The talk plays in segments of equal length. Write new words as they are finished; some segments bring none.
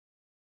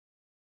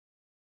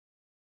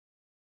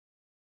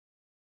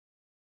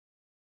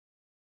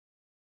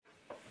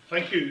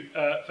Thank you,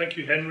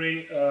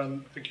 Henry.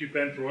 Thank you,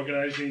 Ben, for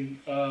organising.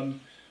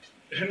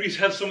 Henry's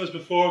had some of this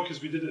before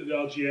because we did it at the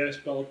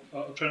LGS, but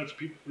I'll try not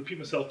to repeat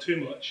myself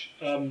too much.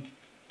 I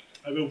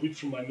will read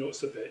from my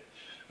notes a bit.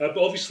 But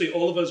obviously,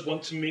 all of us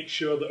want to make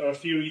sure that our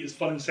theory is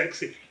fun and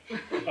sexy.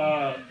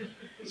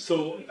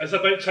 So it's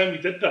about time we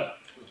did that.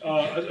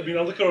 I mean,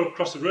 I look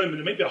across the room,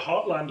 and it might be a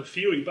heartland of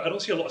theory, but I don't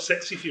see a lot of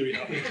sexy theory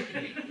happening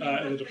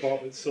in the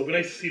department. So it'd be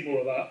nice to see more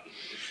of that.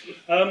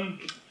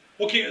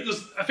 Okay,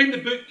 I think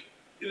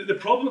the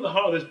problem at the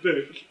heart of this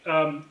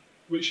book,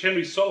 which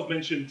Henry sort of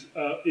mentioned,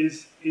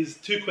 is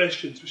two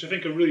questions, which I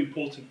think are really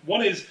important.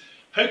 One is,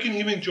 how can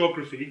human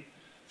geography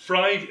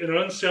thrive in an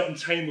uncertain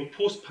time of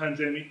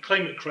post-pandemic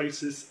climate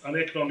crisis and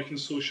economic and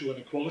social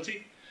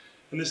inequality?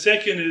 And the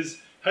second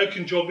is, how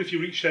can geography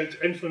reach out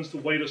to influence the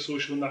wider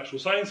social and natural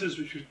sciences,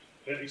 which we've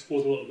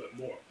explored a little bit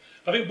more.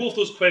 I think both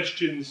those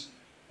questions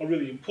are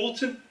really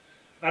important,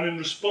 and in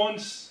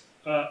response,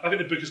 I think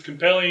the book is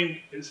compelling,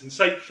 it's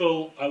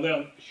insightful, I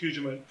learned a huge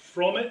amount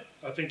from it,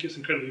 I think it's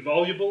incredibly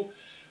valuable.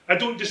 I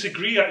don't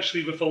disagree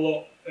actually with a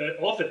lot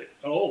of it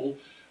at all.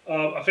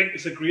 I think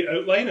it's a great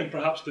outline and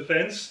perhaps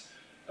defence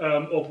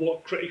of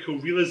what critical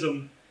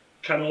realism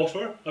can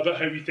offer about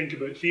how we think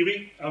about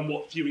theory and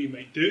what theory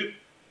might do.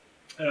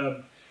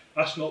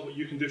 That's not what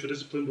you can do for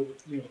discipline, but what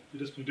the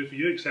discipline can do for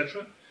you,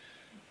 etc.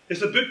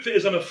 It's a book that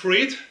is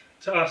unafraid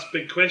to ask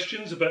big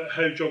questions about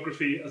how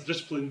geography as a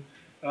discipline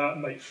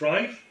might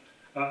thrive,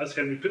 as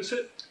Henry puts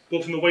it,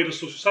 both in the wider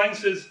social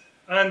sciences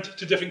and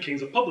to different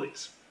kinds of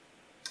publics.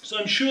 So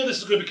I'm sure this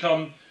is going to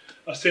become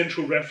a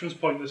central reference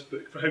point in this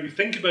book for how we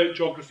think about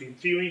geography and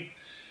theory.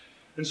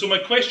 And so my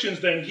questions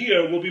then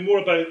here will be more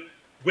about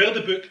where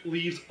the book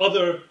leaves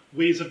other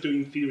ways of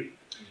doing theory,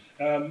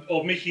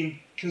 of making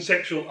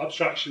conceptual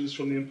abstractions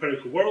from the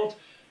empirical world.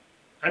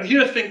 And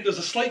here I think there's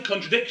a slight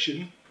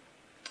contradiction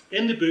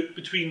in the book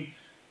between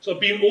sort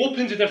of being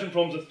open to different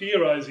forms of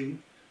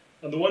theorising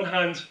on the one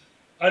hand,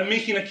 and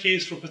making a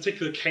case for a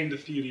particular kind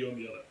of theory on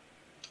the other.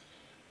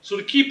 So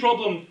the key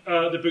problem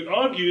the book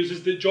argues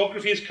is that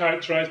geography is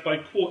characterised by,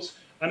 quotes,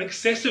 an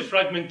excessive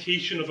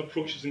fragmentation of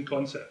approaches and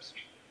concepts,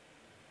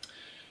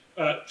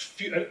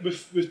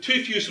 with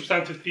too few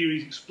substantive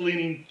theories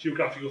explaining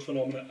geographical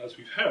phenomena, as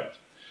we've heard.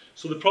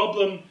 So the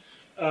problem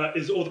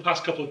is over the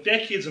past couple of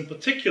decades in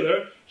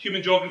particular,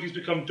 human geography has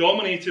become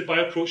dominated by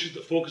approaches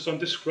that focus on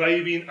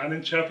describing and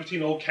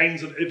interpreting all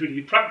kinds of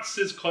everyday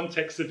practices,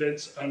 context,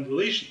 events and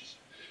relations.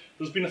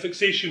 There's been a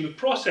fixation with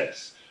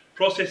processes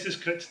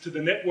connected to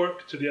the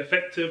network, to the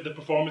affective, the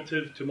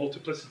performative, to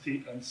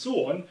multiplicity and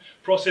so on,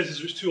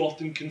 processes which too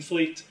often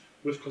conflate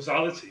with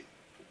causality.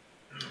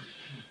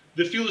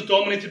 The field is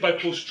dominated by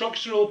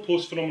post-structural,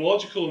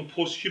 post-phenomenological and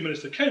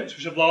post-humanist accounts,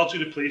 which have largely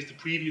replaced the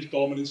previous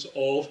dominance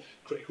of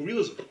critical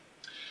realism.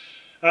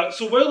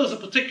 So while there's a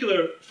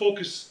particular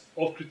focus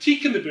of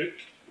critique in the book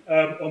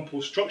on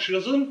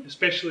post-structuralism,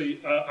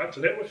 especially actor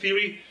network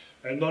theory,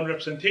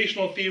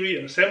 non-representational theory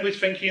and assemblage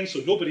thinking, so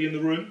nobody in the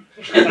room.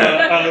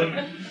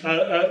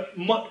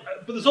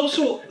 But there's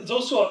also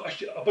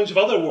a bunch of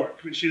other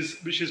work which is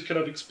kind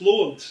of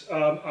explored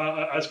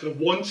as kind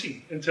of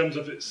wanting in terms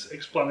of its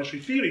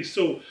explanatory theory.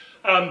 So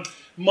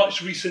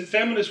much recent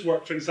feminist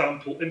work, for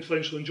example,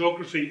 influential in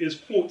geography, is,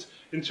 quote,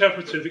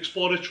 interpretive,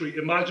 exploratory,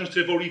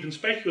 imaginative or even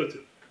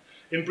speculative,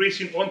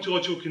 embracing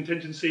ontological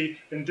contingency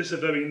and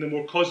disavowing the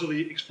more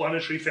causally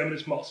explanatory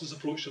feminist Marxist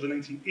approach to the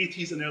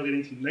 1980s and early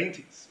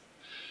 1990s.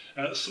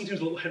 Sometimes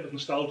a little hint of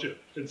nostalgia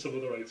in some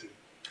of the writing.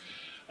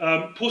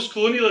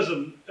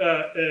 Post-colonialism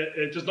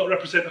does not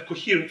represent a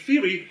coherent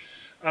theory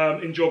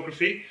in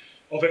geography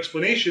of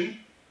explanation,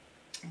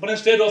 but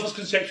instead offers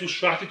conceptual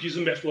strategies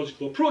and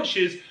methodological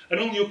approaches, and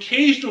only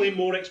occasionally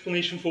more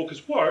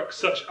explanation-focused work,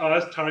 such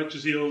as Tarek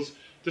Jazil's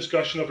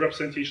discussion of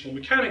representational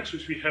mechanics,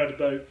 which we heard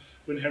about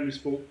when Henry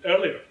spoke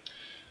earlier.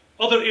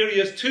 Other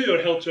areas too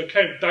are held to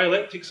account: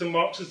 dialectics and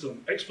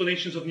Marxism,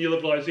 explanations of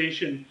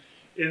neoliberalisation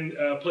in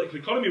political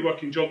economy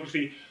work in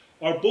geography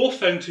are both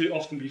found to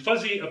often be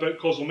fuzzy about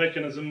causal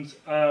mechanisms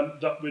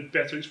that would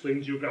better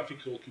explain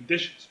geographical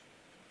conditions.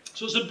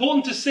 So it's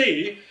important to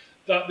say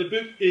that the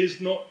book is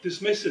not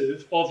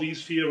dismissive of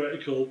these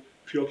theoretical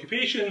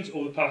preoccupations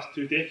over the past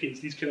 2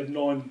 decades, these kind of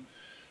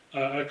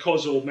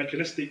non-causal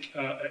mechanistic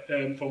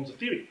forms of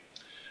theory.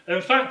 And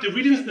in fact, the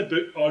readings in the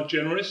book are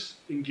generous,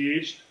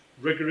 engaged,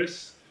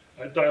 rigorous,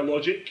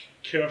 dialogic,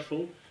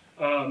 careful,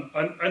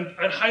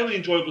 and highly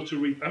enjoyable to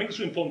read. I think it's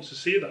really important to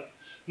say that.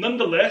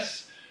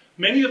 Nonetheless,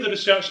 many of the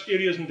research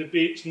areas and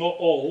debates, not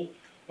all,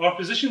 are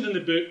positioned in the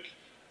book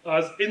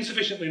as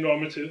insufficiently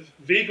normative,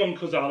 vague on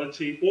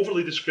causality,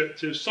 overly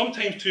descriptive,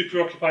 sometimes too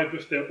preoccupied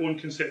with their own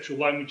conceptual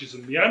languages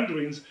and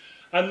meanderings,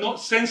 and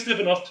not sensitive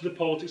enough to the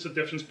politics of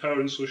difference,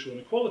 power and social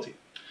inequality.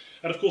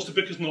 And of course, the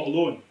book is not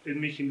alone in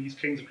making these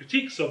kinds of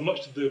critiques of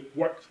much of the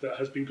work that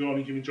has been going on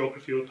in human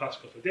geography over the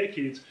past couple of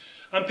decades.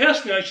 And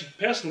personally, I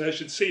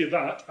should say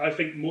that I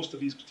think most of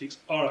these critiques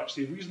are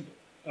actually reasonable,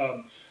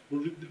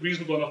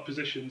 reasonable enough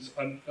positions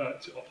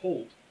to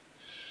uphold.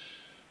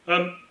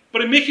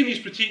 But in making these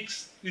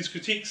critiques,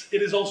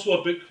 it is also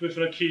a book with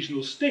an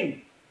occasional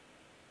sting.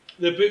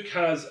 the book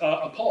has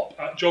a pop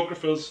at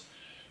geographers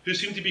who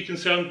seem to be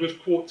concerned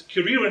with, quote,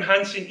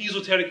 career-enhancing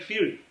esoteric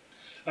theory.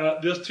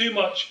 There's too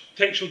much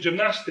textual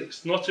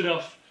gymnastics, not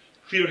enough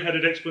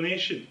clear-headed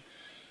explanation.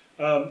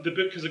 The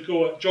book has a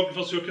go at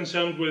geographers who are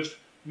concerned with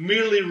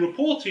merely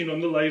reporting on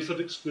the lives of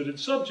excluded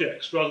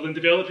subjects, rather than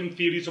developing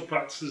theories or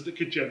practices that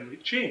could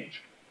generate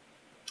change.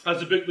 As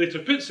the book later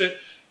puts it,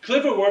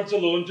 clever words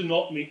alone do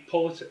not make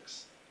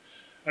politics.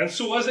 And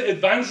so as it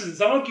advances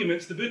its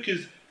arguments, the book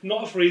is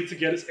not afraid to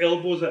get its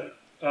elbows out.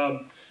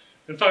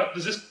 In fact,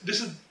 this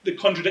is the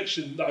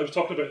contradiction that I was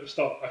talking about at the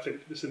start, I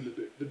think, that's in the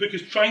book. The book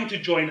is trying to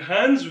join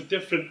hands with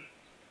different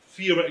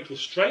theoretical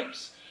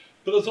stripes,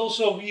 but there's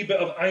also a wee bit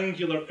of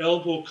angular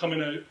elbow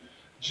coming out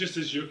just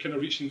as you're kind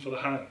of reaching for the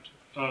hand.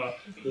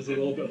 There's a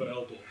little bit of an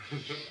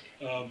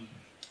elbow.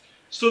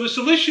 So the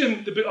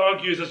solution, the book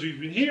argues, as we've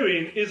been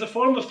hearing, is a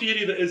form of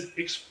theory that is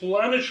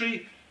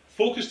explanatory,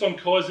 focused on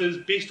causes,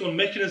 based on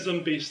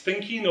mechanism-based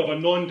thinking of a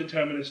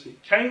non-deterministic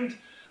kind,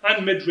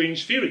 and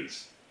mid-range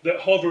theories that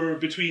hover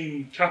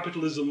between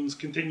capitalism's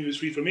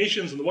continuous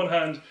reformations on the one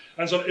hand,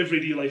 and sort of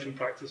everyday life and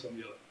practice on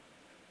the other.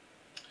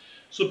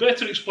 So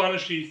better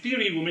explanatory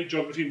theory will make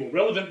geography more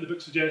relevant, the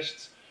book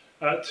suggests,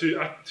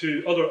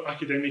 to other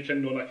academic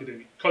and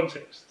non-academic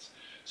contexts.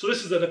 So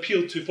this is an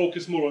appeal to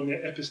focus more on the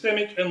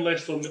epistemic and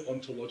less on the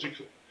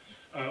ontological,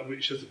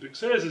 which, as the book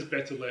says, is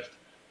better left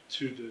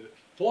to the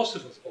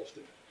philosophers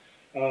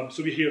often.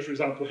 So we hear, for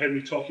example,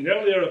 Henry talking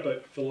earlier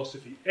about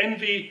philosophy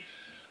envy,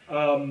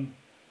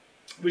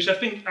 which I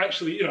think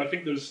actually, I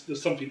think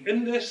there's something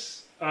in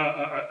this.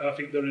 I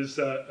think there is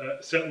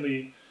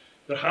certainly,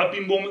 there have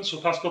been moments for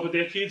the past couple of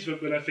decades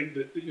when I think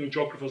that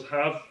geographers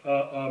have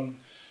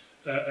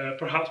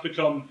perhaps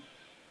become,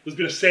 there's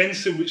been a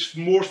sense in which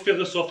more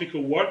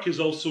philosophical work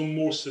is also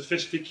more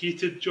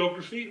sophisticated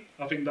geography.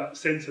 I think that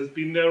sense has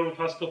been there over the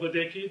past couple of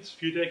decades,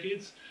 few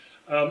decades.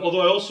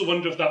 Although I also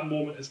wonder if that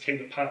moment has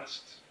kind of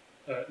passed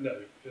now.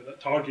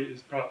 That target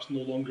is perhaps no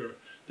longer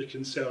the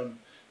concern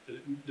that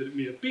it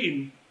may have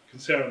been,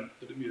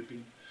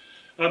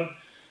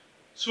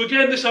 So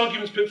again, this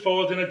argument is put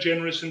forward in a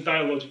generous and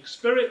dialogic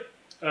spirit.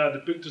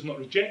 The book does not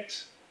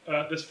reject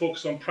this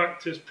focus on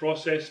practice,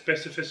 process,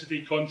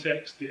 specificity,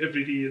 context, the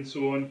everyday and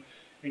so on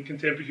in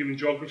contemporary human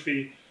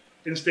geography.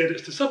 Instead,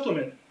 it's to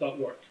supplement that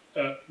work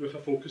with a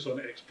focus on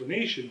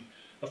explanation,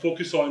 a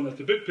focus on, as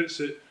the book puts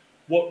it,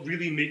 what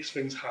really makes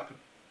things happen.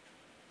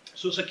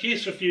 So it's a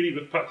case for theory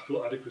with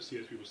practical adequacy,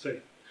 as we were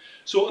saying.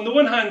 So on the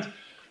one hand,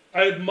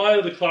 I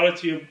admire the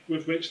clarity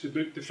with which the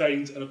book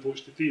defines an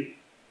approach to theory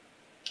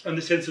and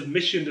the sense of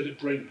mission that it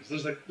brings.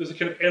 There's a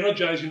kind of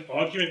energising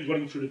argument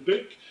running through the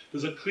book.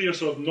 There's a clear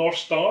sort of North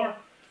Star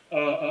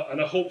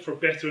and a hope for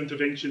better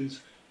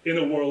interventions in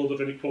a world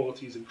of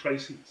inequalities and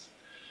crises.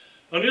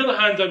 On the other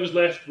hand, I was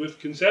left with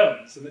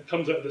concerns, and it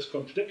comes out of this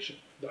contradiction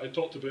that I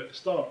talked about at the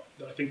start,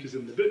 that I think is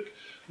in the book.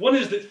 One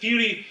is that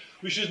theory,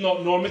 which is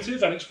not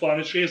normative and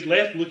explanatory, is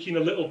left looking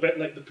a little bit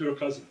like the poor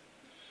cousin.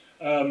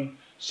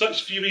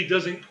 Such theory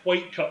doesn't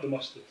quite cut the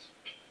mustard.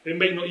 It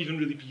might not even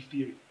really be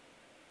theory.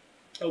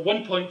 At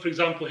one point, for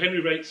example, Henry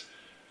writes,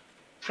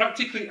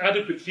 practically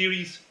adequate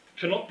theories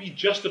cannot be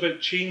just about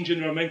change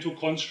in our mental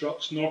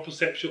constructs nor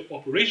perceptual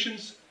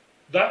operations.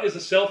 That is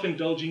a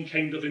self-indulging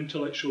kind of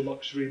intellectual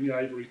luxury in the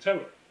ivory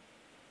tower,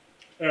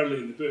 early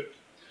in the book.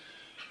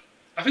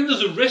 I think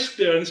there's a risk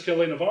there in this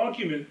kind of line of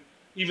argument,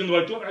 even though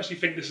I don't actually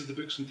think this is the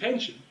book's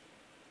intention,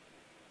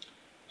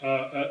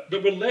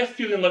 that we're left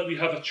feeling like we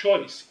have a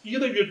choice.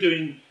 Either you're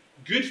doing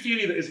good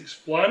theory that is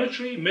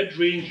explanatory,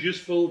 mid-range,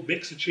 useful,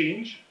 makes a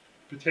change,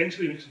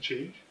 potentially makes a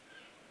change,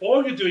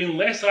 or you're doing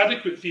less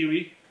adequate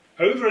theory,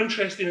 however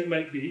interesting it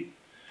might be,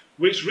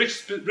 which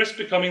risks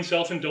becoming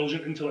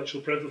self-indulgent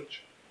intellectual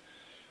privilege.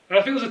 And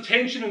I think there's a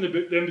tension in the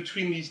book then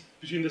between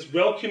this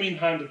welcoming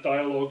hand of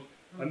dialogue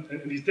and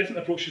these different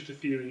approaches to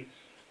theory,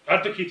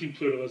 advocating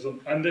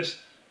pluralism, and this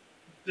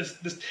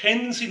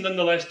tendency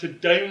nonetheless to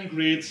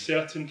downgrade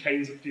certain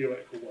kinds of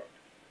theoretical work.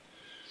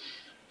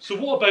 So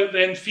what about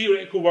then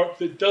theoretical work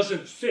that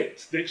doesn't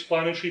fit the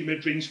explanatory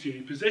mid-range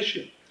theory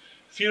position?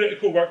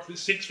 Theoretical work that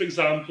seeks, for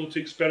example, to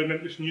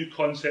experiment with new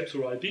concepts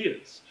or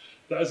ideas,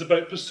 that is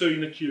about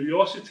pursuing a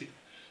curiosity,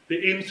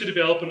 that aims to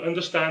develop an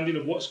understanding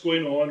of what's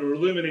going on or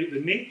illuminate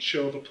the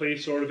nature of a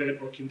place or event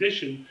or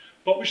condition,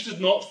 but which does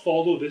not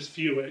follow this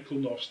theoretical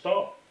North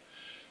Star.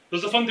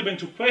 There's a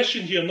fundamental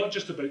question here, not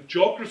just about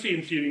geography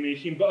and theory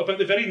making, but about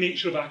the very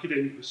nature of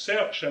academic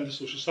research and the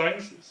social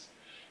sciences.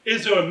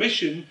 Is our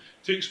mission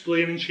to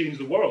explain and change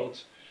the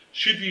world?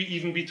 Should we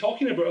even be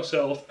talking about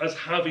ourselves as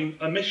having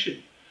a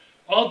mission?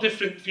 Are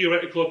different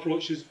theoretical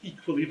approaches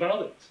equally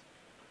valid?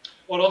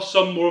 Or are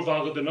some more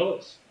valid than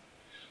others?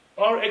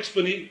 Are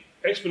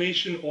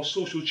explanation or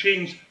social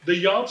change the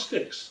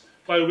yardsticks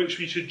by which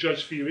we should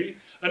judge theory?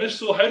 And if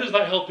so, how does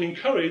that help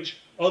encourage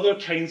other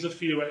kinds of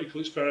theoretical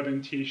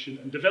experimentation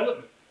and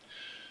development?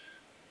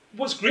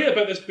 What's great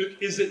about this book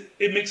is that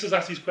it makes us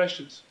ask these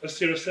questions. As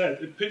Sarah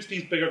said, it puts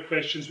these bigger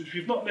questions, which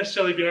we've not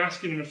necessarily been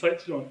asking and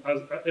reflecting on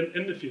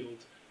in the field,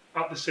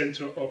 at the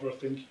centre of our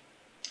thinking.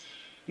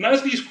 And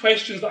as these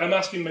questions that I'm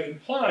asking might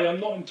imply,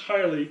 I'm not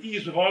entirely at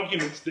ease with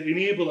arguments that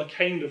enable a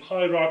kind of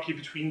hierarchy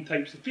between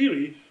types of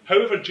theory,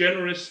 however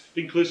generous,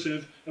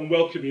 inclusive, and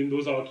welcoming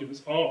those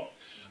arguments are.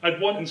 I'd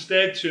want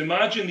instead to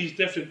imagine these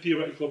different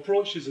theoretical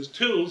approaches as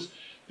tools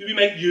that we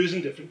might use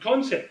in different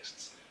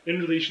contexts, in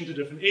relation to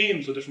different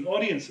aims or different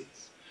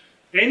audiences.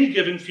 Any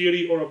given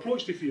theory or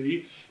approach to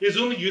theory is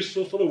only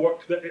useful for the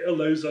work that it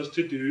allows us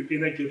to do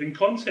in a given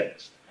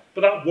context.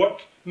 But that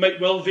work might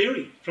well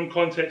vary from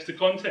context to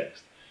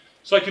context.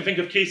 So I can think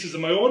of cases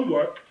in my own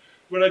work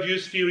where I've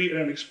used theory in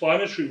an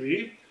explanatory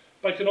way,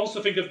 but I can also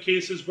think of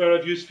cases where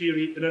I've used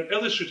theory in an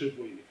illustrative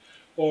way,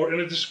 or in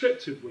a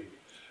descriptive way,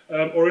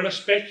 or in a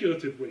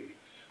speculative way,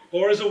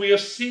 or as a way of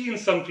seeing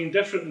something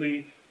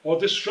differently, or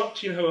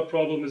disrupting how a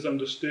problem is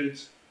understood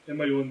in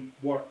my own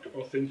work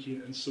or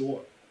thinking, and so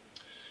on.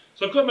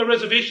 So I've got my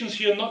reservations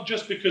here, not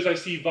just because I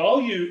see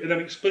value in an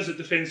explicit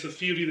defence of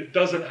theory that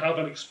doesn't have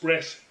an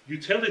express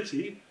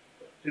utility,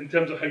 in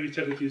terms of how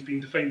utility is being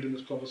defined in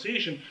this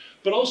conversation,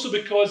 but also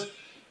because,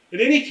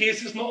 in any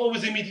case, it's not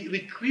always immediately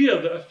clear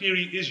that a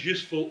theory is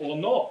useful or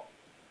not.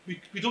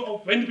 We don't know,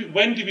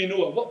 when do we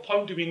know, at what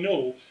point do we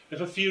know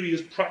if a theory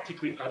is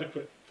practically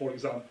adequate, for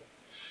example?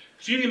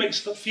 Theory might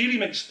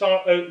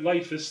start out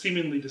life as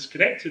seemingly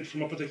disconnected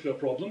from a particular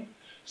problem,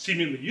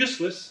 seemingly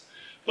useless,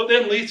 but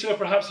then later,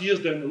 perhaps years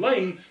down the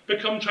line,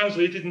 become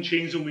translated and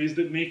changed in ways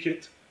that make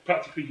it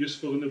practically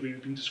useful in the way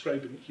we've been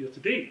describing it here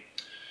today.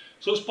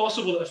 So it's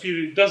possible that a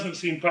theory that doesn't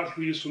seem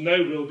practically useful now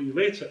will be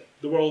later.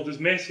 The world is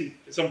messy,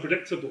 it's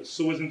unpredictable,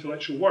 so is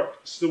intellectual work,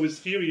 so is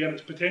theory and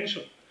its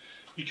potential.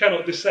 You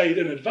cannot decide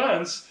in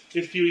advance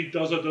if theory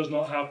does or does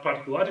not have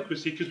practical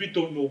adequacy because we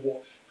don't know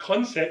what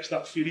context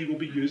that theory will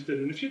be used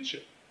in the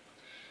future.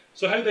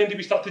 So how then do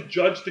we start to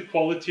judge the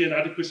quality and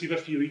adequacy of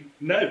a theory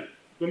now,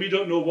 when we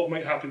don't know what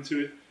might happen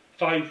to it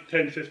 5,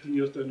 10, 15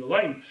 years down the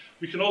line?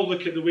 We can all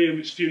look at the way in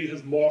which theory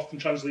has morphed and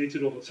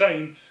translated over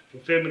time, from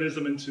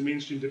feminism into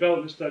mainstream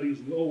development studies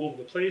and all over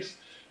the place,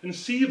 and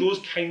see those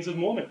kinds of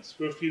moments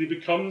where theory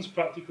becomes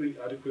practically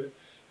adequate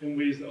in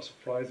ways that are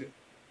surprising.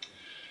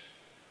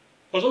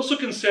 I was also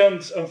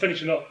concerned, I'm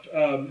finishing up,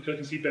 because I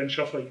can see Ben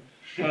shuffling,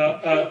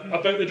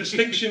 about the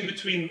distinction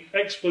between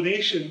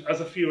explanation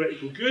as a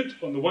theoretical good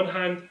on the one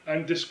hand,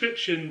 and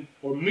description,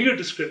 or mere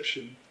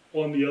description,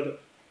 on the other.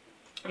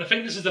 And I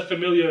think this is a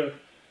familiar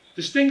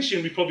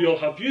distinction, we probably all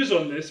have views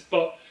on this,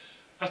 but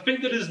I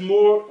think there is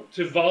more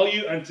to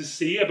value and to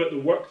say about the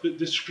work that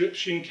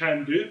description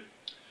can do.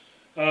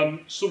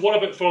 So what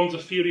about forms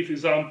of theory, for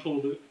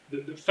example,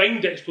 that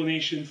find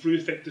explanation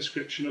through thick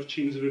description of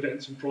chains of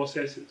events and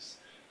processes?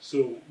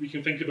 So we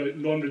can think about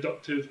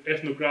non-reductive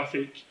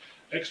ethnographic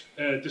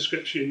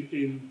description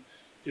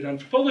in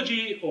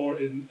anthropology, or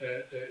in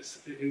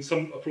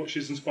some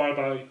approaches inspired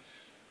by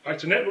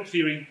actor network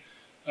theory.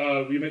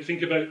 We might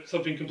think about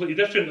something completely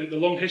different, like the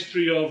long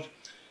history of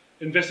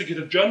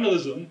investigative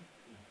journalism,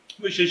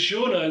 which has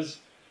shown us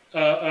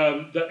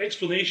that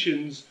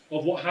explanations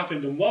of what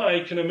happened and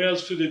why can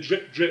emerge through the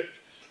drip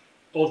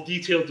of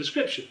detailed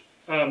description.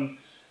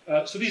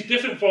 So these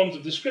different forms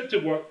of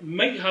descriptive work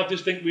might have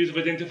distinct ways of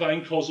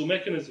identifying causal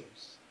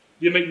mechanisms.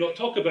 They might not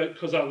talk about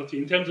causality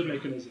in terms of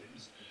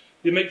mechanisms.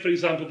 They might, for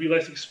example, be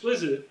less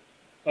explicit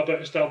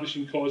about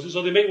establishing causes,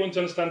 or they might want to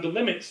understand the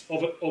limits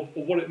of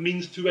what it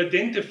means to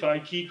identify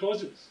key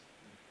causes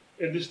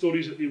in the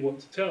stories that they want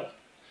to tell.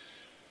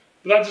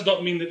 But that does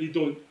not mean that they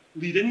don't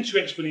lead into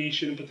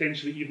explanation and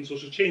potentially even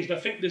social change. And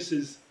I think this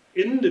is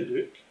in the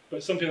book,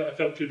 but something that I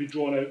felt could be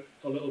drawn out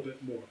a little bit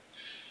more.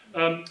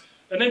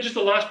 And then just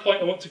the last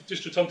point, I want to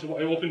just return to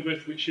what I opened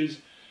with, which is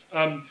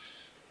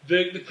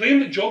the claim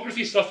that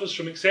geography suffers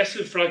from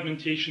excessive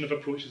fragmentation of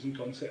approaches and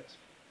concepts.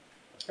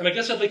 And I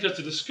guess I'd like us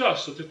to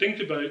discuss, or to think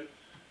about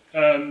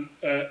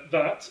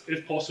that,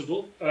 if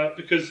possible,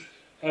 because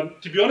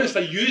to be honest,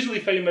 I usually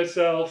find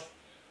myself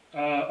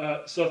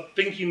sort of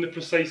thinking the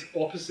precise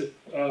opposite,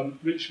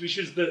 which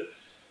is that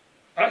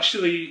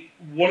actually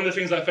one of the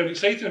things I found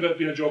exciting about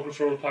being a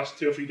geographer over the past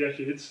 2 or 3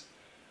 decades,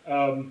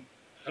 and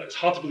it's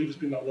hard to believe it's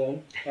been that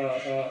long,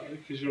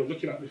 because you're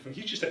looking at me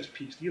thinking, he just had his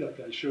PhD, that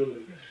guy,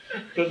 surely.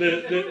 But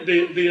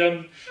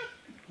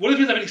one of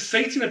the things I find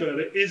exciting about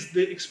it is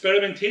the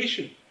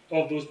experimentation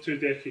of those 2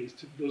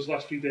 decades, those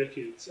last 3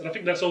 decades. And I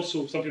think that's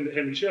also something that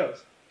Henry shares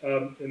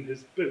in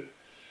his book.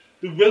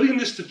 The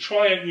willingness to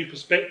try out new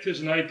perspectives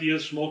and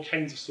ideas from all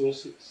kinds of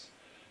sources,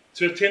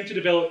 to attempt to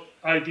develop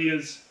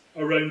ideas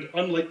around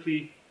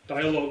unlikely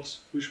dialogues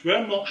which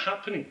were not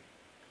happening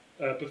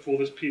before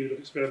this period of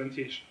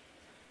experimentation.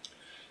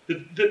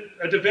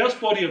 A diverse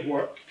body of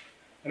work,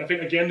 and I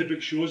think again the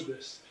book shows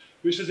this,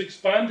 which has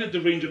expanded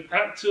the range of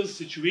actors,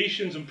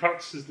 situations and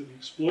practices that we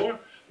explore,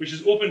 which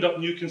has opened up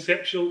new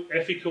conceptual,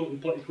 ethical and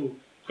political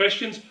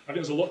questions. I think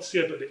there's a lot to say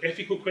about the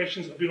ethical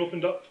questions that have been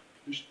opened up,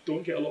 which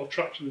don't get a lot of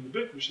traction in the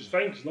book, which is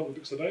fine, because it's not what the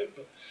book's about,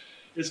 but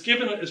it's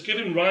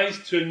given rise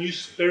to a new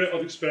spirit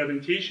of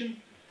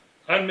experimentation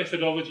and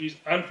methodologies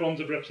and forms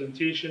of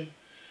representation.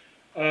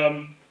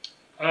 And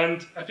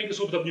I think it's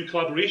opened up new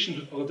collaborations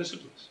with other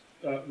disciplines.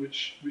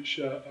 which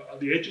are at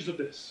the edges of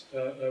this,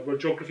 where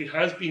geography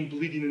has been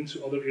bleeding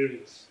into other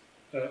areas.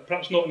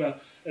 Perhaps not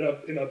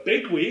in a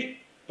big way,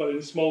 but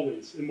in small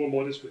ways, in more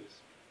modest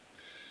ways.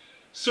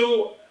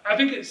 So I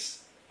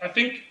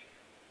think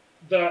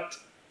that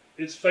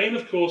it's fine,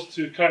 of course,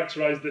 to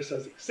characterise this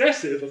as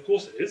excessive. Of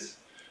course it is,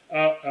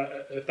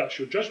 if that's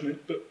your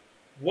judgment. But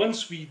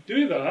once we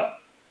do that,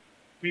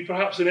 we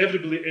perhaps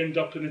inevitably end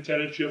up in the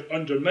territory of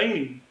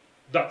undermining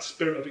that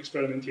spirit of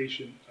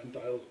experimentation and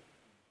dialogue.